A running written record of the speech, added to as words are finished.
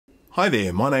Hi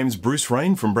there, my name's Bruce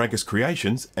Rain from Braggers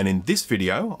Creations, and in this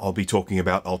video I'll be talking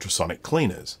about ultrasonic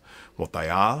cleaners, what they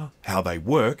are, how they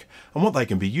work, and what they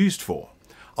can be used for.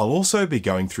 I'll also be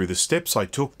going through the steps I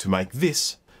took to make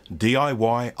this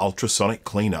DIY ultrasonic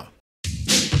cleaner.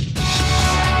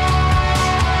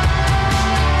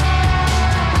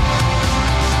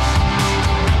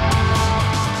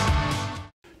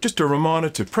 Just a reminder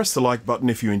to press the like button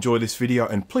if you enjoy this video,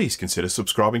 and please consider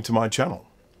subscribing to my channel.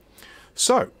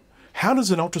 So, how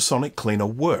does an ultrasonic cleaner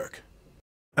work?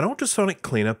 An ultrasonic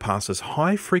cleaner passes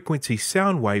high-frequency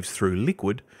sound waves through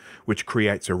liquid, which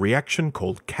creates a reaction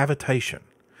called cavitation.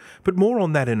 But more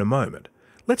on that in a moment.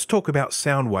 Let's talk about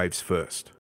sound waves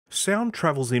first. Sound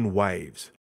travels in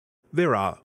waves. There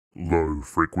are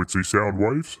low-frequency sound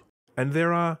waves, and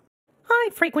there are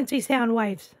high-frequency sound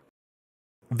waves.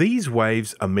 These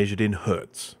waves are measured in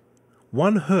hertz.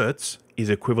 1 hertz is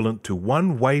equivalent to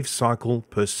 1 wave cycle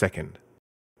per second.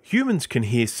 Humans can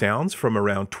hear sounds from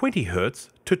around 20 Hz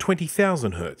to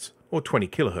 20,000 Hz, or 20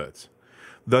 kHz,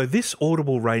 though this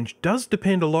audible range does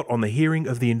depend a lot on the hearing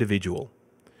of the individual.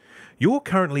 You're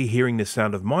currently hearing the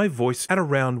sound of my voice at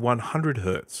around 100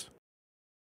 Hz.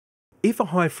 If a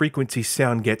high-frequency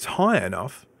sound gets high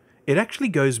enough, it actually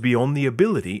goes beyond the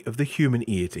ability of the human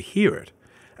ear to hear it,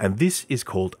 and this is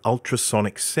called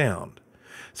ultrasonic sound.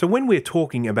 So when we're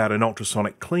talking about an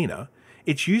ultrasonic cleaner,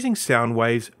 it's using sound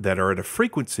waves that are at a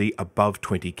frequency above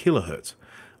 20 kHz.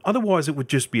 Otherwise it would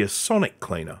just be a sonic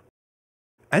cleaner.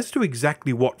 As to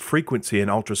exactly what frequency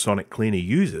an ultrasonic cleaner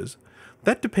uses,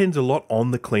 that depends a lot on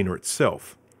the cleaner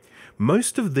itself.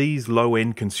 Most of these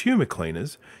low-end consumer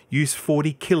cleaners use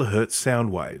 40 kHz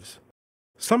sound waves.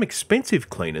 Some expensive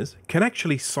cleaners can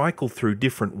actually cycle through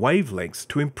different wavelengths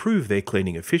to improve their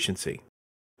cleaning efficiency.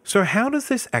 So how does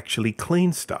this actually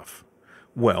clean stuff?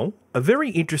 Well, a very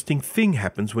interesting thing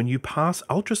happens when you pass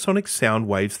ultrasonic sound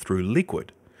waves through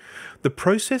liquid. The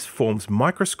process forms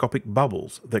microscopic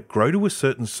bubbles that grow to a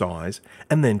certain size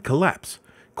and then collapse,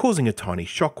 causing a tiny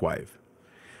shock wave.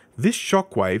 This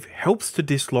shock wave helps to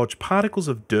dislodge particles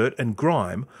of dirt and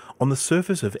grime on the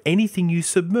surface of anything you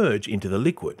submerge into the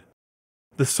liquid.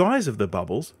 The size of the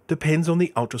bubbles depends on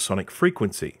the ultrasonic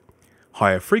frequency.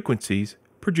 Higher frequencies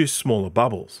produce smaller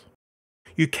bubbles.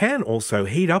 You can also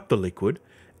heat up the liquid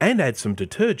and add some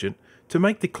detergent to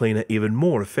make the cleaner even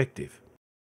more effective.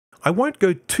 I won't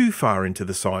go too far into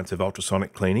the science of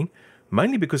ultrasonic cleaning,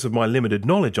 mainly because of my limited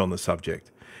knowledge on the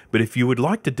subject, but if you would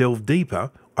like to delve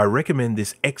deeper, I recommend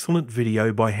this excellent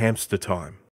video by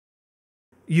Hamster.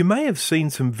 You may have seen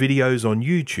some videos on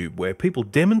YouTube where people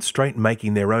demonstrate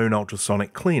making their own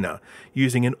ultrasonic cleaner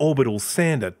using an orbital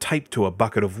sander taped to a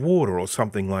bucket of water or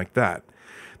something like that.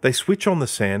 They switch on the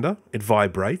sander, it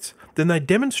vibrates, then they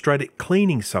demonstrate it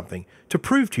cleaning something to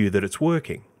prove to you that it's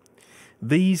working.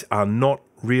 These are not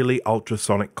really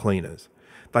ultrasonic cleaners.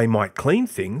 They might clean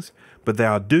things, but they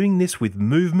are doing this with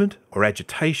movement or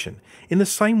agitation in the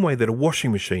same way that a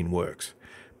washing machine works.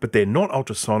 But they're not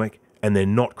ultrasonic and they're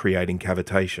not creating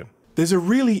cavitation. There's a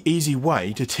really easy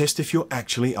way to test if you're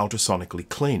actually ultrasonically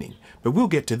cleaning, but we'll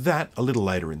get to that a little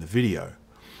later in the video.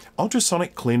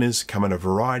 Ultrasonic cleaners come in a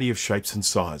variety of shapes and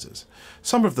sizes.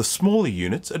 Some of the smaller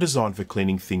units are designed for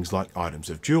cleaning things like items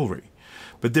of jewellery,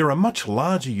 but there are much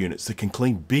larger units that can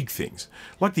clean big things,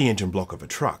 like the engine block of a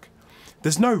truck.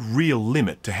 There's no real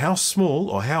limit to how small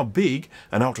or how big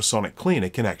an ultrasonic cleaner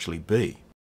can actually be.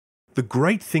 The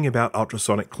great thing about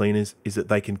ultrasonic cleaners is that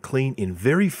they can clean in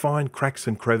very fine cracks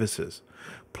and crevices.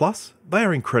 Plus, they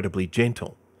are incredibly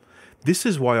gentle. This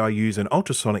is why I use an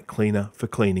ultrasonic cleaner for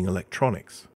cleaning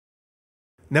electronics.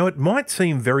 Now, it might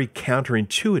seem very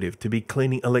counterintuitive to be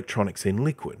cleaning electronics in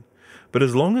liquid, but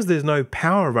as long as there's no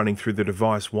power running through the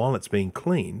device while it's being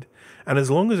cleaned, and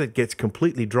as long as it gets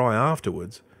completely dry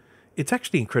afterwards, it's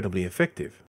actually incredibly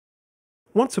effective.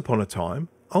 Once upon a time,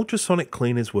 ultrasonic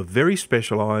cleaners were very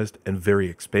specialised and very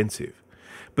expensive,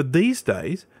 but these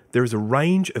days there is a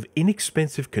range of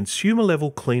inexpensive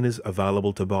consumer-level cleaners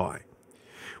available to buy.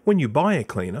 When you buy a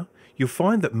cleaner, you'll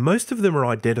find that most of them are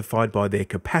identified by their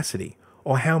capacity,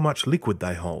 or how much liquid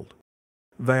they hold.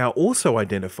 They are also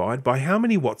identified by how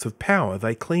many watts of power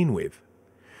they clean with.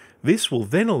 This will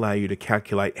then allow you to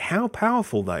calculate how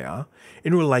powerful they are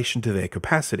in relation to their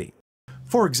capacity.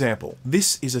 For example,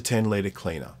 this is a 10-litre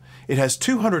cleaner. It has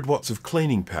 200 watts of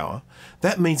cleaning power.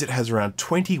 That means it has around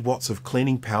 20 watts of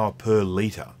cleaning power per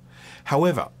litre.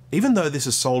 However, even though this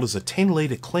is sold as a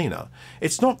 10-litre cleaner,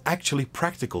 it's not actually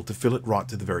practical to fill it right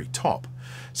to the very top.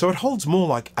 So it holds more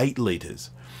like 8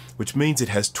 litres, which means it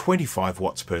has 25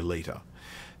 watts per litre.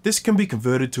 This can be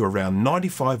converted to around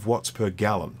 95 watts per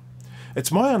gallon.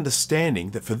 It's my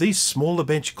understanding that for these smaller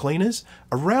bench cleaners,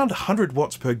 around 100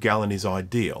 watts per gallon is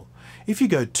ideal. If you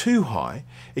go too high,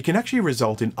 it can actually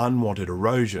result in unwanted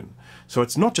erosion, so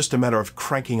it's not just a matter of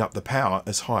cranking up the power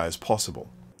as high as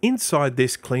possible. Inside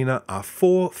this cleaner are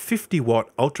 4 50-watt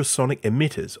ultrasonic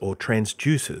emitters or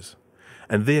transducers,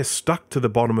 and they're stuck to the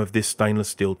bottom of this stainless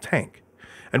steel tank,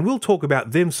 and we'll talk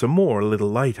about them some more a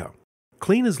little later.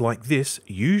 Cleaners like this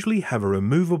usually have a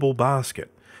removable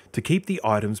basket to keep the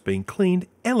items being cleaned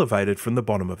elevated from the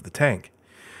bottom of the tank.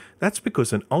 That's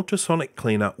because an ultrasonic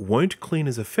cleaner won't clean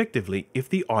as effectively if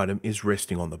the item is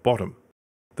resting on the bottom.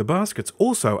 The baskets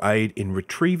also aid in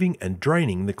retrieving and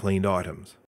draining the cleaned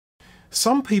items.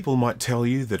 Some people might tell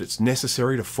you that it's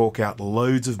necessary to fork out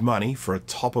loads of money for a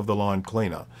top-of-the-line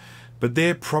cleaner, but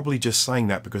they're probably just saying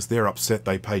that because they're upset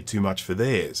they paid too much for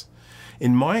theirs.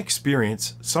 In my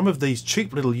experience, some of these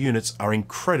cheap little units are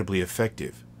incredibly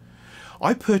effective.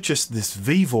 I purchased this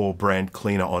Vivor brand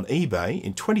cleaner on eBay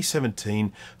in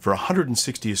 2017 for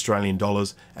 160 Australian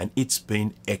dollars, and it's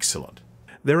been excellent.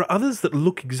 There are others that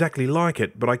look exactly like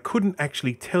it, but I couldn't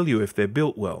actually tell you if they're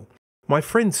built well. My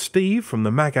friend Steve from the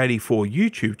Mac84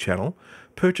 YouTube channel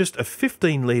purchased a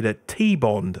 15-litre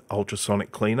T-Bond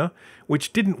ultrasonic cleaner,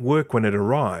 which didn't work when it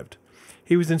arrived.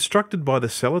 He was instructed by the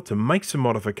seller to make some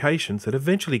modifications that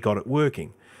eventually got it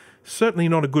working. Certainly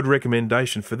not a good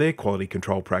recommendation for their quality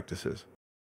control practices.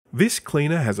 This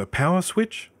cleaner has a power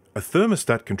switch, a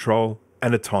thermostat control,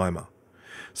 and a timer.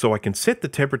 So I can set the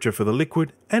temperature for the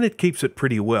liquid and it keeps it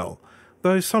pretty well,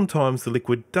 though sometimes the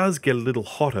liquid does get a little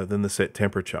hotter than the set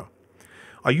temperature.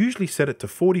 I usually set it to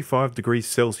 45 degrees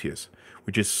Celsius,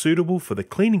 which is suitable for the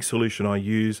cleaning solution I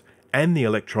use and the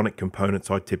electronic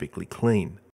components I typically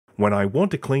clean. When I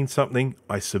want to clean something,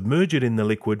 I submerge it in the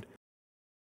liquid,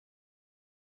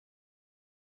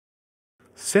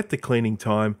 set the cleaning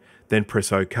time, then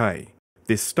press OK.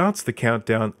 This starts the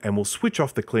countdown and will switch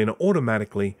off the cleaner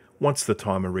automatically once the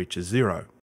timer reaches 0.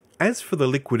 As for the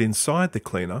liquid inside the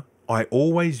cleaner, I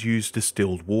always use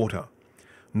distilled water.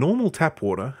 Normal tap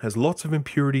water has lots of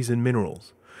impurities and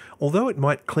minerals. Although it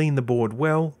might clean the board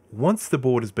well, once the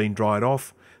board has been dried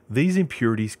off, these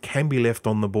impurities can be left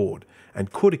on the board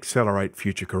and could accelerate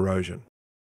future corrosion.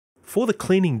 For the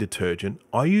cleaning detergent,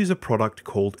 I use a product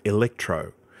called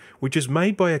Electro, which is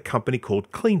made by a company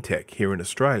called Cleantech here in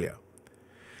Australia.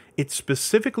 It's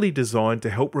specifically designed to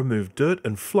help remove dirt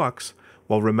and flux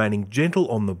while remaining gentle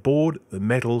on the board, the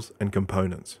metals and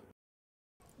components.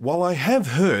 While I have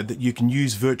heard that you can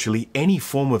use virtually any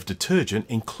form of detergent,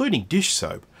 including dish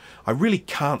soap, I really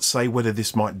can't say whether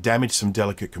this might damage some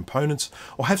delicate components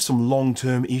or have some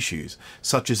long-term issues,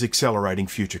 such as accelerating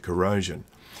future corrosion.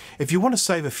 If you want to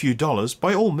save a few dollars,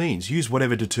 by all means use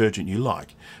whatever detergent you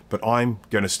like, but I'm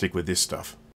going to stick with this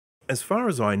stuff. As far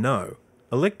as I know,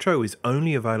 Electro is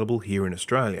only available here in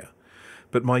Australia,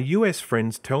 but my US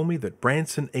friends tell me that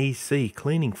Branson EC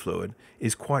cleaning fluid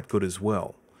is quite good as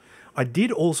well. I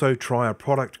did also try a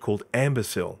product called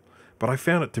Ambersil, but I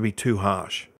found it to be too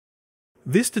harsh.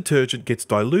 This detergent gets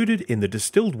diluted in the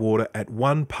distilled water at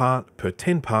 1 part per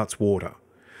 10 parts water.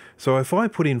 So if I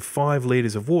put in 5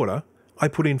 litres of water, I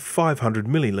put in 500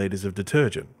 millilitres of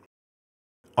detergent.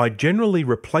 I generally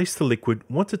replace the liquid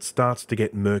once it starts to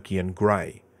get murky and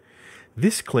grey.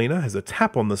 This cleaner has a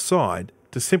tap on the side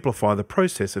to simplify the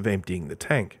process of emptying the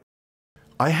tank.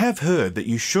 I have heard that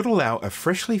you should allow a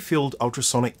freshly filled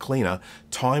ultrasonic cleaner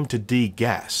time to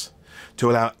degas,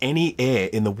 to allow any air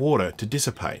in the water to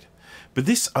dissipate. But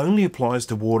this only applies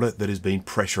to water that has been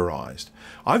pressurized.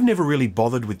 I've never really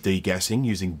bothered with degassing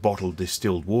using bottled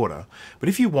distilled water, but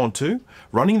if you want to,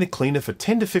 running the cleaner for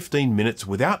 10 to 15 minutes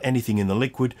without anything in the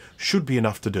liquid should be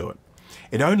enough to do it.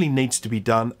 It only needs to be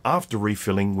done after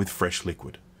refilling with fresh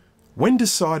liquid. When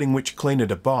deciding which cleaner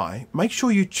to buy, make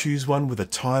sure you choose one with a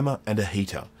timer and a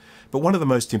heater. But one of the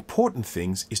most important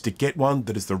things is to get one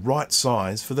that is the right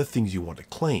size for the things you want to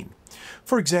clean.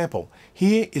 For example,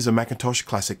 here is a Macintosh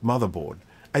Classic motherboard.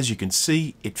 As you can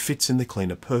see, it fits in the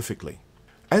cleaner perfectly.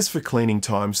 As for cleaning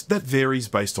times, that varies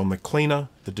based on the cleaner,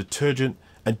 the detergent,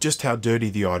 and just how dirty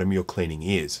the item you're cleaning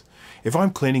is. If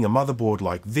I'm cleaning a motherboard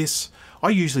like this, I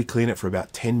usually clean it for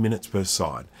about 10 minutes per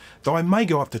side, though I may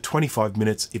go up to 25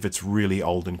 minutes if it's really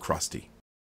old and crusty.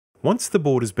 Once the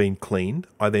board has been cleaned,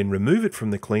 I then remove it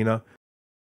from the cleaner,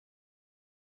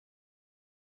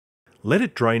 let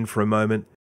it drain for a moment,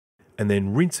 and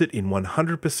then rinse it in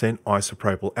 100%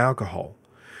 isopropyl alcohol.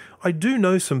 I do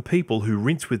know some people who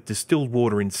rinse with distilled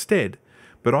water instead,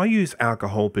 but I use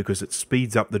alcohol because it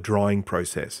speeds up the drying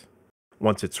process.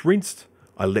 Once it's rinsed,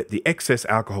 I let the excess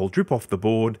alcohol drip off the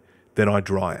board, then I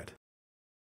dry it.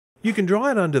 You can dry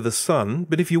it under the sun,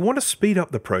 but if you want to speed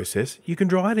up the process, you can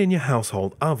dry it in your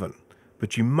household oven.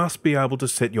 But you must be able to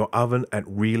set your oven at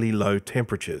really low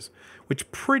temperatures,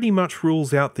 which pretty much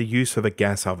rules out the use of a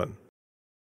gas oven.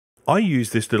 I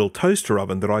use this little toaster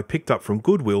oven that I picked up from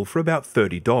Goodwill for about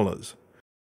 $30.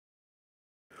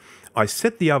 I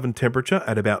set the oven temperature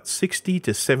at about 60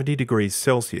 to 70 degrees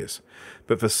Celsius,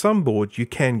 but for some boards you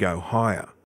can go higher.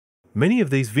 Many of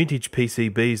these vintage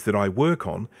PCBs that I work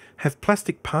on have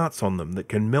plastic parts on them that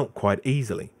can melt quite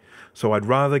easily, so I'd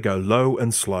rather go low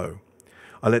and slow.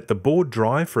 I let the board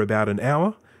dry for about an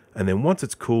hour, and then once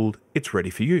it's cooled, it's ready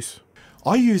for use.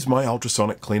 I use my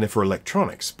ultrasonic cleaner for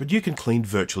electronics, but you can clean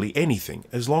virtually anything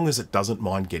as long as it doesn't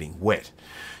mind getting wet.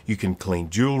 You can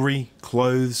clean jewellery,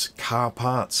 clothes, car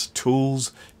parts,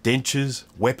 tools, dentures,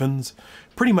 weapons,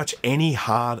 pretty much any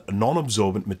hard,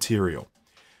 non-absorbent material.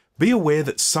 Be aware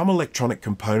that some electronic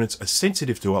components are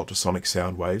sensitive to ultrasonic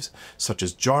sound waves, such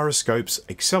as gyroscopes,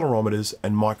 accelerometers,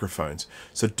 and microphones,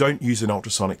 so don't use an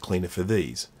ultrasonic cleaner for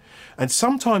these. And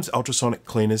sometimes ultrasonic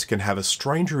cleaners can have a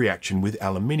strange reaction with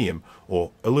aluminium, or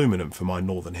aluminum for my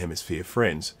Northern Hemisphere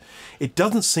friends. It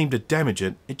doesn't seem to damage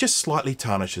it, it just slightly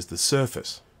tarnishes the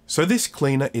surface. So this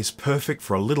cleaner is perfect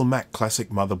for a little Mac Classic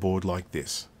motherboard like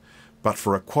this. But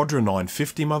for a Quadra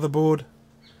 950 motherboard,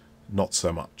 not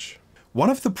so much. One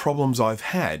of the problems I've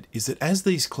had is that as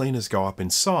these cleaners go up in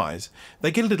size, they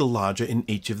get a little larger in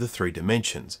each of the 3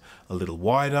 dimensions, a little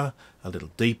wider, a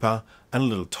little deeper, and a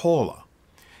little taller.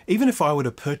 Even if I were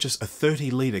to purchase a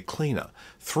 30-litre cleaner,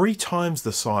 3 times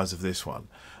the size of this one,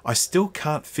 I still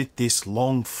can't fit this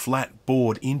long flat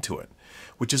board into it,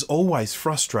 which has always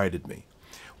frustrated me.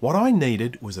 What I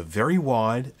needed was a very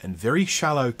wide and very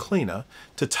shallow cleaner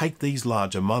to take these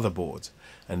larger motherboards,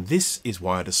 and this is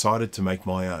why I decided to make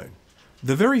my own.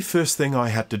 The very first thing I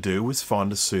had to do was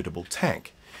find a suitable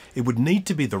tank. It would need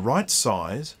to be the right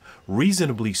size,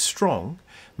 reasonably strong,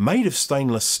 made of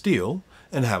stainless steel,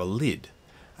 and have a lid.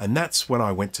 And that's when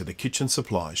I went to the kitchen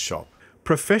supplies shop.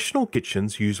 Professional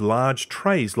kitchens use large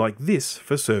trays like this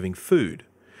for serving food.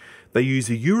 They use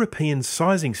a European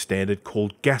sizing standard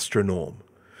called gastronorm.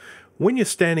 When you're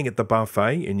standing at the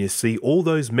buffet and you see all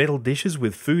those metal dishes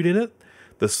with food in it,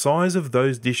 the size of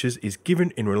those dishes is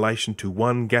given in relation to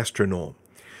one gastronorm,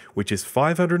 which is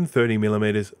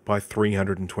 530mm by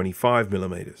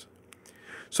 325mm.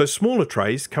 So smaller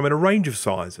trays come in a range of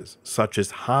sizes, such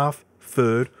as half,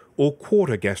 third, or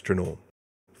quarter gastronorm.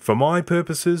 For my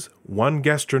purposes, one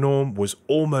gastronorm was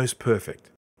almost perfect.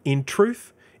 In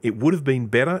truth, it would have been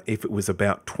better if it was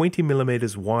about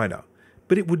 20mm wider,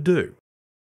 but it would do.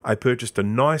 I purchased a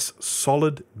nice,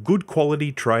 solid, good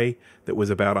quality tray that was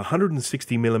about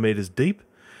 160mm deep,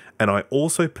 and I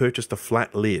also purchased a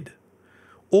flat lid.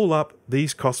 All up,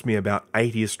 these cost me about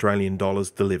 80 Australian dollars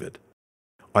delivered.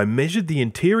 I measured the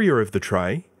interior of the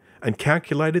tray and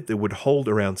calculated that it would hold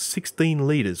around 16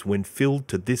 litres when filled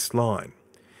to this line.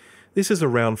 This is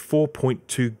around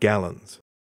 4.2 gallons.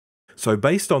 So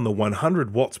based on the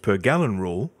 100 watts per gallon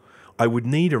rule, I would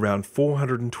need around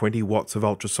 420 watts of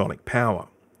ultrasonic power.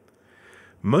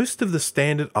 Most of the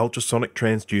standard ultrasonic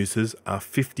transducers are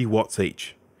 50 watts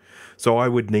each, so I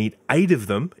would need 8 of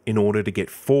them in order to get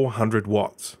 400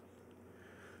 watts.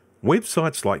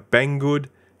 Websites like Banggood,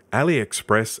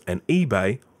 AliExpress and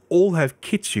eBay all have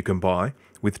kits you can buy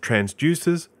with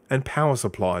transducers and power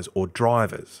supplies or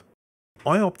drivers.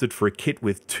 I opted for a kit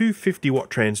with 2 50-watt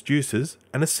transducers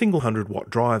and a single 100-watt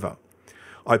driver.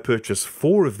 I purchased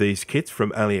 4 of these kits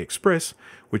from AliExpress,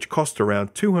 which cost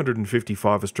around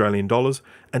 255 Australian dollars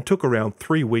and took around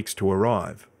 3 weeks to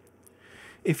arrive.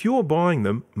 If you're buying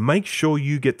them, make sure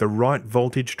you get the right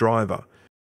voltage driver.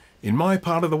 In my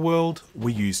part of the world,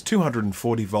 we use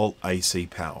 240 volt AC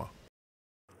power.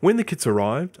 When the kits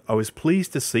arrived, I was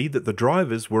pleased to see that the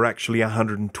drivers were actually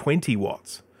 120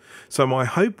 watts, so my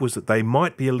hope was that they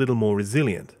might be a little more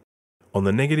resilient. On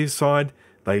the negative side,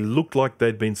 they looked like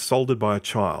they'd been soldered by a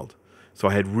child, so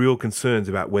I had real concerns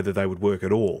about whether they would work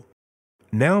at all.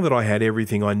 Now that I had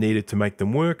everything I needed to make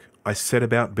them work, I set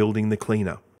about building the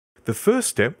cleaner. The first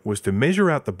step was to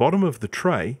measure out the bottom of the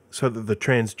tray so that the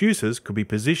transducers could be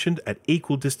positioned at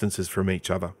equal distances from each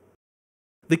other.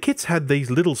 The kits had these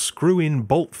little screw-in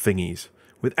bolt thingies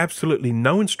with absolutely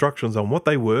no instructions on what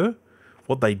they were,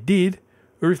 what they did,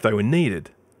 or if they were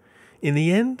needed. In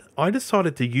the end, I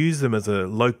decided to use them as a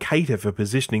locator for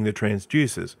positioning the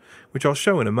transducers, which I'll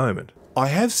show in a moment. I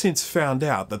have since found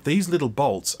out that these little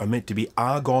bolts are meant to be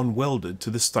argon welded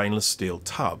to the stainless steel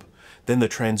tub. Then the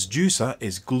transducer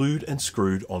is glued and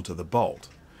screwed onto the bolt.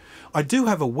 I do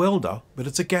have a welder, but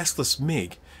it's a gasless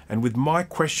MIG, and with my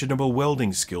questionable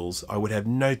welding skills, I would have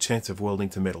no chance of welding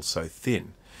to metal so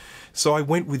thin. so I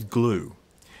went with glue.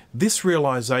 This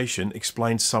realization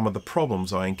explains some of the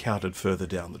problems I encountered further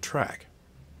down the track.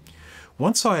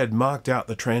 Once I had marked out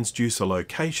the transducer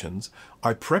locations,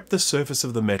 I prepped the surface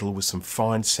of the metal with some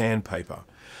fine sandpaper.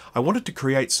 I wanted to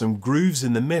create some grooves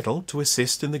in the metal to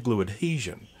assist in the glue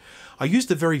adhesion. I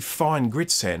used a very fine grit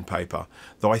sandpaper,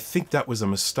 though I think that was a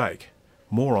mistake.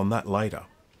 More on that later.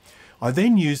 I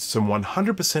then used some 100%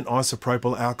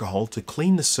 isopropyl alcohol to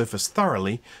clean the surface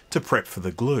thoroughly to prep for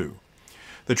the glue.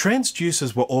 The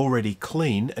transducers were already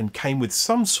clean and came with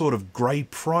some sort of grey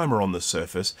primer on the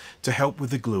surface to help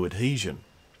with the glue adhesion.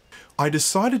 I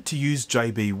decided to use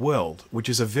JB Weld, which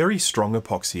is a very strong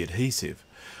epoxy adhesive.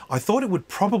 I thought it would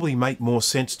probably make more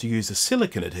sense to use a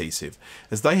silicone adhesive,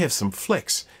 as they have some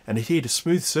flex and adhere to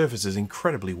smooth surfaces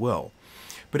incredibly well.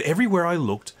 But everywhere I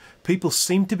looked, people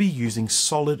seemed to be using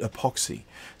solid epoxy,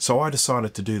 so I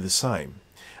decided to do the same.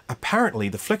 Apparently,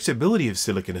 the flexibility of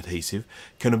silicone adhesive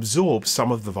can absorb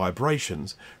some of the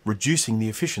vibrations, reducing the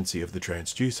efficiency of the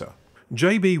transducer.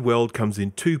 JB Weld comes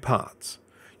in two parts.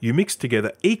 You mix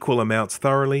together equal amounts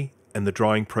thoroughly and the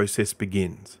drying process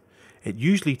begins. It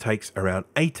usually takes around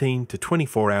 18 to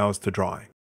 24 hours to dry.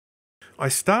 I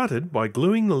started by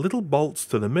gluing the little bolts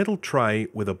to the metal tray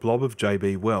with a blob of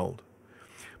JB Weld.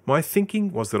 My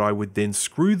thinking was that I would then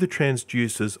screw the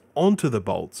transducers onto the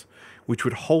bolts, which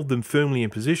would hold them firmly in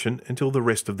position until the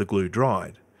rest of the glue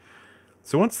dried.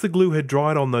 So once the glue had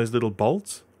dried on those little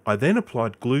bolts, I then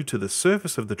applied glue to the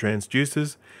surface of the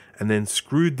transducers and then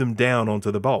screwed them down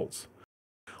onto the bolts.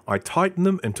 I tightened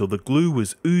them until the glue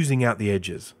was oozing out the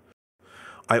edges.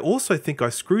 I also think I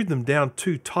screwed them down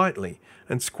too tightly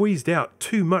and squeezed out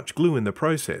too much glue in the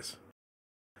process.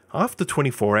 After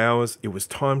 24 hours, it was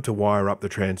time to wire up the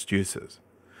transducers.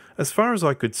 As far as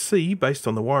I could see, based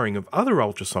on the wiring of other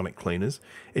ultrasonic cleaners,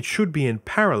 it should be in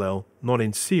parallel, not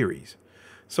in series.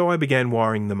 So I began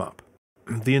wiring them up.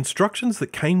 The instructions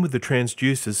that came with the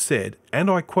transducers said, and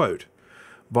I quote,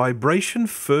 "Vibration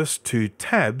first 2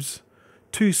 tabs,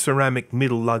 2 ceramic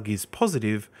middle lug is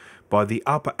positive, by the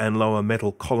upper and lower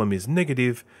metal column is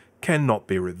negative, cannot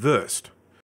be reversed."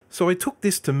 So I took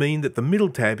this to mean that the middle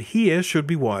tab here should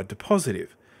be wired to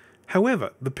positive.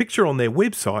 However, the picture on their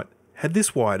website had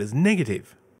this wired as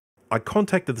negative. I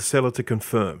contacted the seller to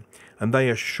confirm, and they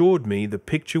assured me the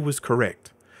picture was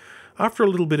correct. After a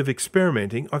little bit of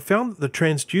experimenting, I found that the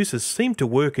transducers seemed to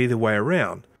work either way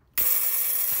around.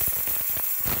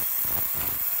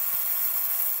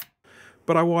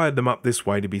 But I wired them up this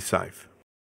way to be safe.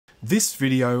 This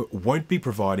video won't be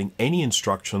providing any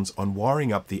instructions on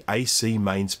wiring up the AC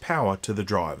mains power to the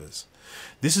drivers.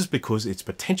 This is because it's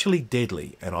potentially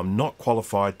deadly and I'm not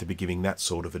qualified to be giving that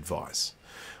sort of advice.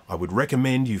 I would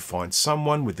recommend you find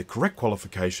someone with the correct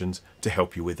qualifications to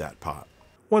help you with that part.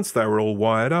 Once they were all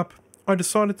wired up, I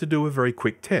decided to do a very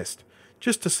quick test,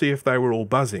 just to see if they were all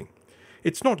buzzing.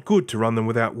 It's not good to run them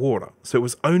without water, so it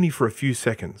was only for a few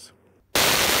seconds.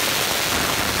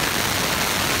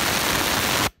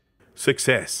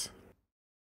 Success.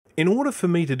 In order for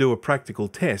me to do a practical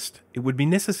test, it would be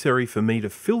necessary for me to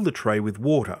fill the tray with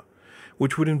water,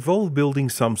 which would involve building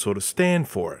some sort of stand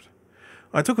for it.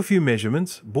 I took a few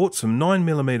measurements, bought some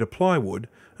 9mm plywood,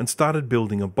 and started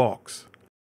building a box.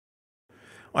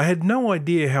 I had no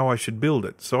idea how I should build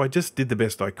it, so I just did the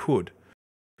best I could.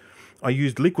 I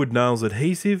used liquid nails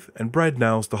adhesive and brad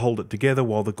nails to hold it together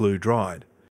while the glue dried.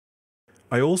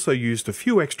 I also used a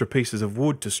few extra pieces of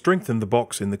wood to strengthen the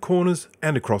box in the corners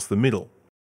and across the middle.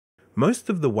 Most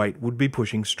of the weight would be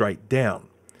pushing straight down,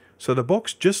 so the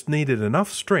box just needed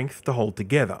enough strength to hold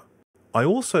together. I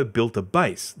also built a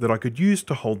base that I could use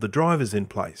to hold the drivers in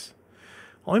place.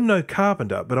 I'm no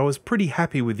carpenter, but I was pretty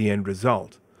happy with the end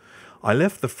result. I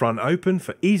left the front open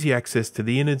for easy access to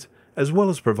the innards, as well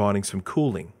as providing some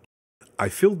cooling. I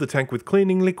filled the tank with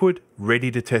cleaning liquid,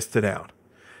 ready to test it out.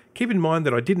 Keep in mind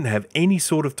that I didn't have any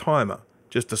sort of timer,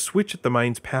 just a switch at the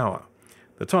mains power.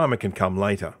 The timer can come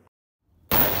later.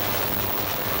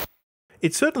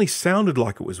 It certainly sounded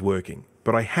like it was working,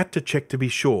 but I had to check to be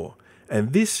sure,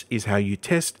 and this is how you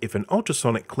test if an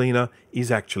ultrasonic cleaner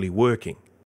is actually working.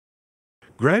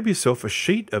 Grab yourself a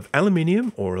sheet of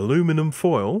aluminium or aluminum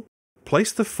foil,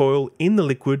 place the foil in the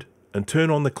liquid and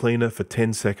turn on the cleaner for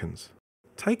 10 seconds.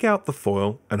 Take out the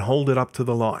foil and hold it up to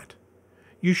the light.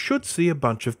 You should see a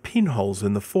bunch of pinholes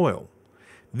in the foil.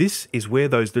 This is where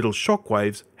those little shock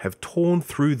waves have torn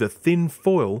through the thin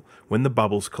foil when the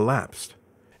bubbles collapsed.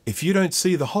 If you don't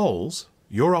see the holes,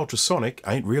 your ultrasonic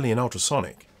ain't really an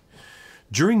ultrasonic.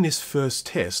 During this first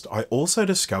test, I also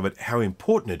discovered how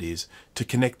important it is to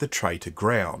connect the tray to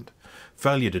ground.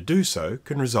 Failure to do so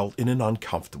can result in an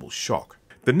uncomfortable shock.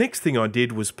 The next thing I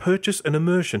did was purchase an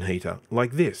immersion heater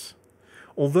like this.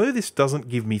 Although this doesn't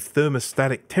give me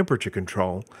thermostatic temperature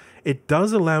control, it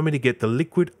does allow me to get the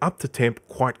liquid up to temp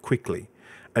quite quickly,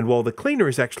 and while the cleaner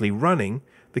is actually running,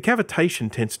 the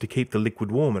cavitation tends to keep the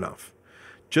liquid warm enough.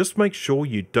 Just make sure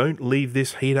you don't leave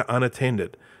this heater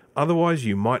unattended, otherwise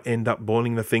you might end up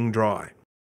boiling the thing dry.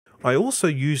 I also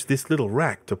use this little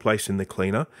rack to place in the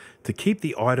cleaner to keep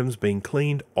the items being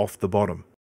cleaned off the bottom.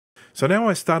 So now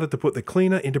I started to put the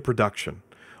cleaner into production.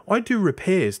 I do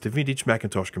repairs to vintage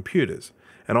Macintosh computers,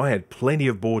 and I had plenty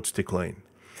of boards to clean.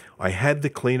 I had the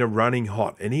cleaner running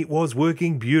hot, and it was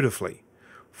working beautifully.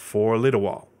 For a little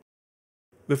while.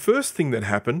 The first thing that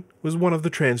happened was one of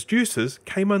the transducers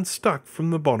came unstuck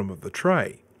from the bottom of the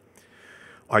tray.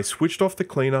 I switched off the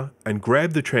cleaner and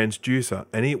grabbed the transducer,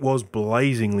 and it was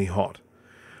blazingly hot.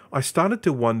 I started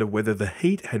to wonder whether the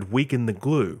heat had weakened the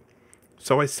glue,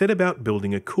 so I set about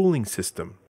building a cooling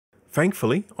system.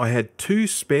 Thankfully, I had 2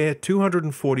 spare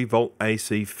 240 volt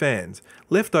AC fans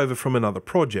left over from another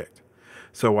project,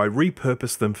 so I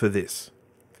repurposed them for this.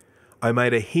 I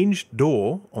made a hinged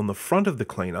door on the front of the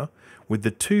cleaner with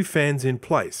the 2 fans in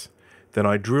place. Then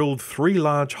I drilled 3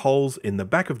 large holes in the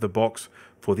back of the box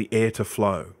for the air to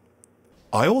flow.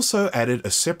 I also added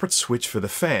a separate switch for the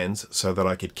fans so that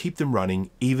I could keep them running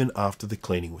even after the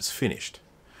cleaning was finished.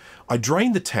 I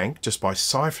drained the tank just by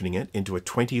siphoning it into a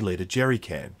 20-litre jerry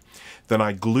can. Then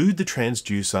I glued the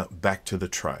transducer back to the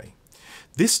tray.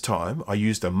 This time I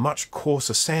used a much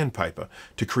coarser sandpaper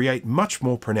to create much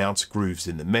more pronounced grooves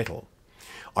in the metal.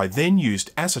 I then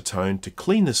used acetone to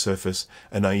clean the surface,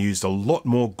 and I used a lot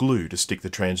more glue to stick the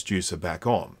transducer back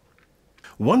on.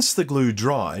 Once the glue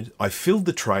dried, I filled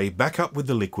the tray back up with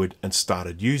the liquid and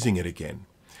started using it again.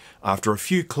 After a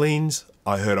few cleans,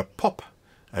 I heard a pop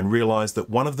and realised that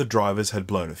one of the drivers had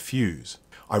blown a fuse.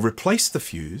 I replaced the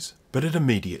fuse, but it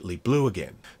immediately blew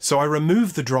again. So I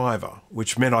removed the driver,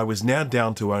 which meant I was now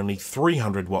down to only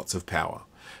 300 watts of power,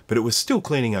 but it was still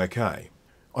cleaning okay.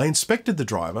 I inspected the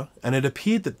driver, and it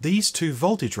appeared that these 2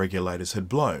 voltage regulators had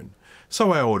blown,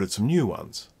 so I ordered some new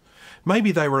ones.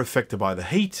 Maybe they were affected by the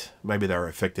heat, maybe they were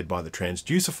affected by the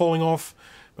transducer falling off,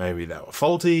 maybe they were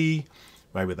faulty,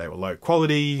 maybe they were low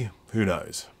quality, who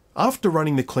knows. After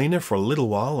running the cleaner for a little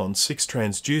while on 6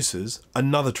 transducers,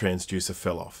 another transducer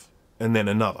fell off, and then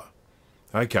another.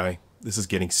 Okay, this is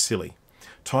getting silly.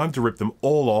 Time to rip them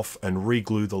all off and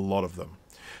re-glue the lot of them.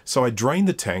 So I drained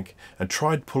the tank and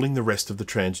tried pulling the rest of the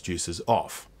transducers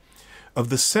off. Of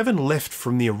the 7 left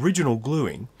from the original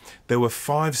gluing, there were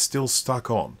 5 still stuck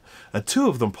on, and 2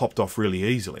 of them popped off really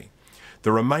easily.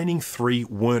 The remaining 3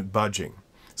 weren't budging,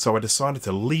 so I decided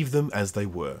to leave them as they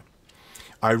were.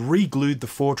 I re-glued the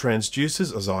 4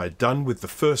 transducers as I had done with the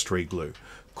first re-glue,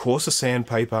 coarser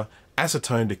sandpaper,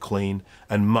 acetone to clean,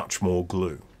 and much more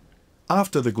glue.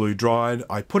 After the glue dried,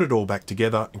 I put it all back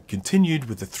together and continued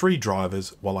with the 3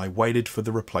 drivers while I waited for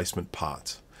the replacement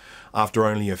parts. After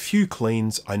only a few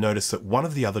cleans, I noticed that one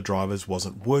of the other drivers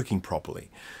wasn't working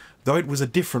properly, though it was a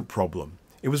different problem.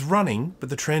 It was running, but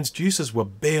the transducers were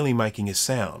barely making a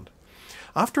sound.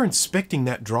 After inspecting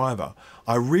that driver,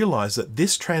 I realised that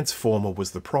this transformer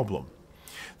was the problem.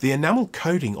 The enamel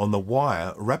coating on the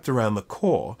wire wrapped around the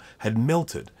core had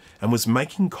melted and was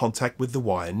making contact with the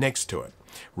wire next to it,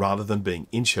 rather than being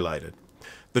insulated.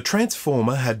 The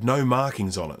transformer had no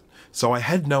markings on it, so I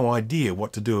had no idea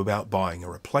what to do about buying a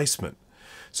replacement.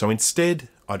 So instead,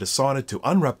 I decided to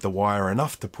unwrap the wire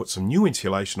enough to put some new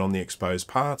insulation on the exposed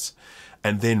parts,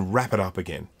 and then wrap it up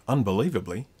again.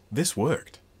 Unbelievably, this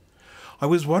worked. I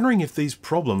was wondering if these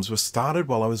problems were started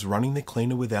while I was running the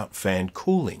cleaner without fan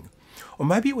cooling, or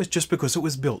maybe it was just because it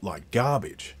was built like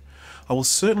garbage. I will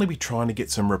certainly be trying to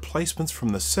get some replacements from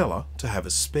the seller to have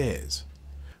as spares.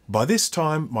 By this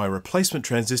time, my replacement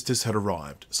transistors had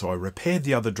arrived, so I repaired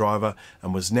the other driver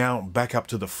and was now back up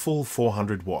to the full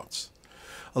 400 watts.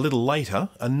 A little later,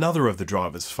 another of the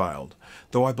drivers failed,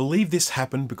 though I believe this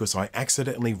happened because I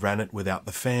accidentally ran it without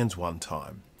the fans one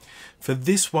time. For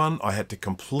this one, I had to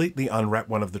completely unwrap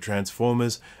one of the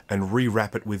transformers and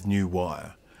rewrap it with new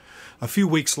wire. A few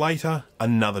weeks later,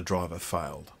 another driver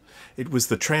failed. It was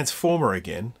the transformer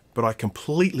again, but I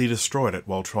completely destroyed it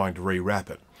while trying to rewrap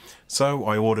it. So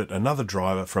I ordered another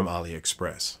driver from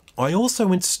AliExpress. I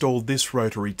also installed this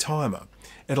rotary timer.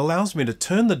 It allows me to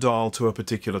turn the dial to a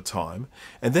particular time,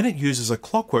 and then it uses a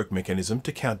clockwork mechanism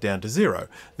to count down to 0,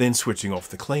 then switching off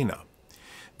the cleaner.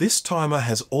 This timer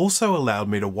has also allowed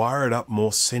me to wire it up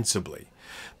more sensibly.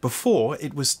 Before,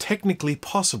 it was technically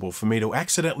possible for me to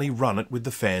accidentally run it with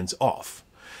the fans off.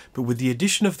 But with the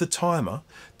addition of the timer,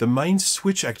 the main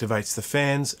switch activates the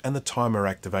fans and the timer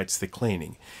activates the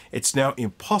cleaning. It's now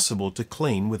impossible to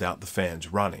clean without the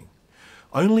fans running.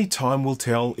 Only time will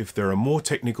tell if there are more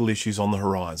technical issues on the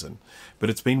horizon, but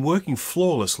it's been working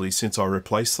flawlessly since I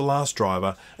replaced the last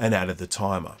driver and added the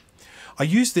timer. I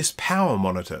use this power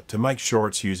monitor to make sure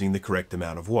it's using the correct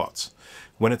amount of watts.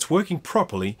 When it's working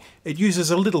properly, it uses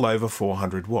a little over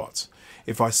 400 watts.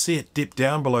 If I see it dip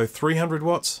down below 300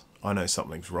 watts, I know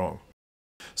something's wrong.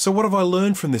 So what have I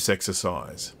learned from this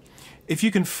exercise? If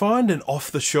you can find an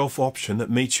off-the-shelf option that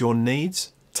meets your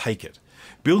needs, take it.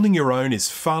 Building your own is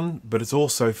fun, but it's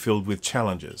also filled with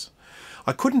challenges.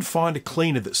 I couldn't find a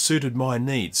cleaner that suited my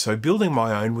needs, so building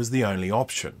my own was the only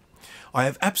option. I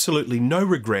have absolutely no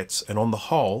regrets, and on the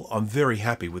whole, I'm very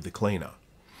happy with the cleaner.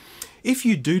 If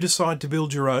you do decide to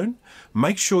build your own,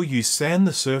 make sure you sand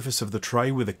the surface of the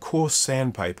tray with a coarse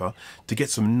sandpaper to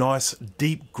get some nice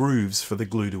deep grooves for the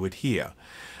glue to adhere.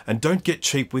 And don't get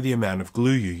cheap with the amount of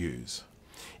glue you use.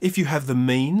 If you have the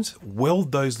means,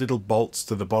 weld those little bolts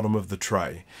to the bottom of the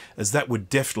tray, as that would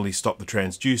definitely stop the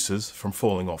transducers from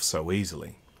falling off so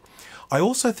easily. I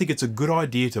also think it's a good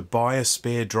idea to buy a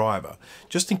spare driver,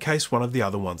 just in case one of the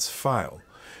other ones fail.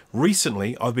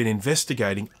 Recently, I've been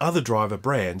investigating other driver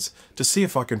brands to see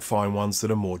if I can find ones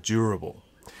that are more durable.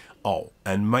 Oh,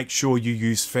 and make sure you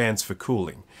use fans for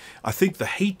cooling. I think the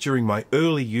heat during my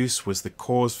early use was the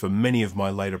cause for many of my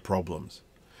later problems.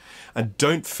 And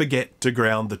don't forget to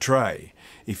ground the tray.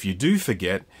 If you do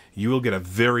forget, you will get a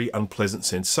very unpleasant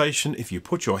sensation if you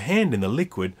put your hand in the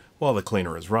liquid while the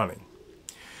cleaner is running.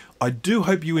 I do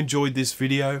hope you enjoyed this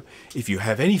video. If you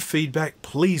have any feedback,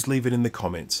 please leave it in the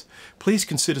comments. Please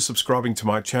consider subscribing to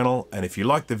my channel, and if you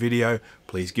like the video,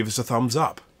 please give us a thumbs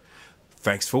up.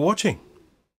 Thanks for watching.